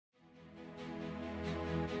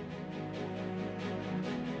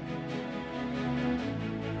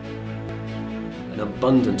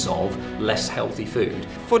abundance of less healthy food.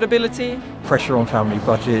 Affordability. Pressure on family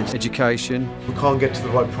budgets. Education. We can't get to the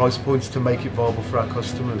right price points to make it viable for our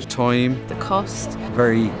customers. Time. The cost.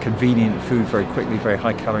 Very convenient food, very quickly, very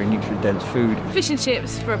high calorie, nutrient dense food. Fish and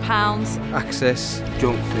chips for £1. Access.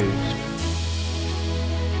 Junk foods.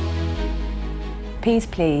 Peas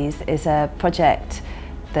Please is a project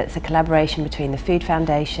that's a collaboration between the Food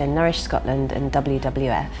Foundation, Nourish Scotland and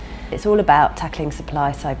WWF. It's all about tackling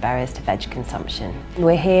supply-side barriers to veg consumption.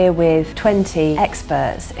 We're here with 20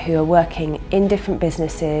 experts who are working in different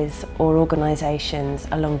businesses or organisations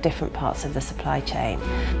along different parts of the supply chain.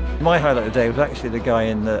 My highlight of the day was actually the guy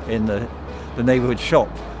in the neighbourhood shop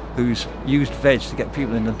who's used veg to get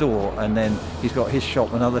people in the door, and then he's got his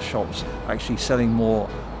shop and other shops actually selling more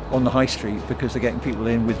on the high street because they're getting people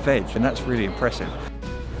in with veg, and that's really impressive.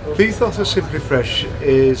 The ethos of Simply Fresh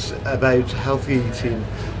is about healthy eating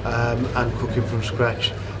and cooking from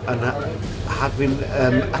scratch, and having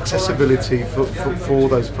accessibility for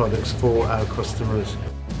those products for our customers.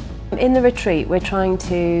 In the retreat, we're trying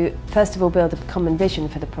to first of all build a common vision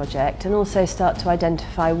for the project and also start to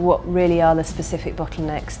identify what really are the specific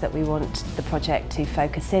bottlenecks that we want the project to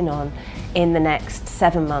focus in on in the next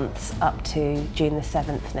 7 months up to June the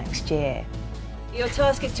 7th next year. Your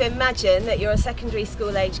task is to imagine that you're a secondary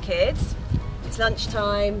school age kid. It's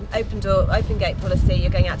lunchtime, open door, open gate policy, you're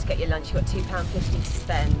going out to get your lunch, you've got £2.50 to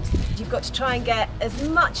spend. You've got to try and get as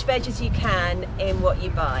much veg as you can in what you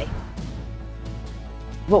buy.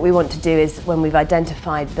 What we want to do is, when we've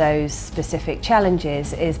identified those specific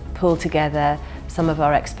challenges, is pull together some of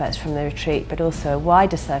our experts from the retreat, but also a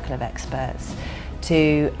wider circle of experts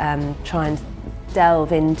to try and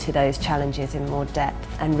delve into those challenges in more depth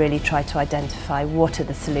and really try to identify what are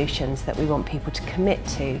the solutions that we want people to commit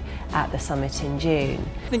to at the summit in June.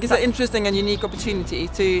 I think it's an interesting and unique opportunity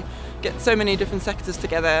to get so many different sectors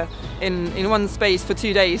together in one space for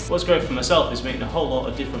 2 days. What's great for myself is meeting a whole lot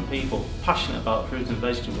of different people passionate about fruit and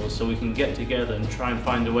vegetables, so we can get together and try and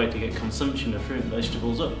find a way to get consumption of fruit and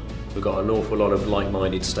vegetables up. We've got an awful lot of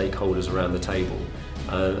like-minded stakeholders around the table.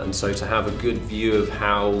 And so to have a good view of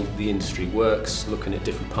how the industry works, looking at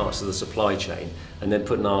different parts of the supply chain, and then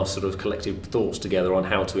putting our sort of collective thoughts together on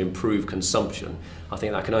how to improve consumption, I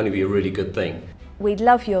think that can only be a really good thing. We'd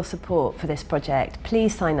love your support for this project.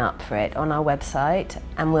 Please sign up for it on our website,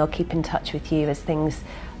 and we'll keep in touch with you as things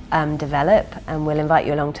develop, and we'll invite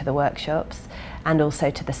you along to the workshops and also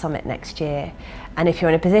to the summit next year. And if you're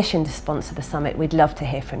in a position to sponsor the summit, we'd love to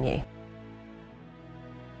hear from you.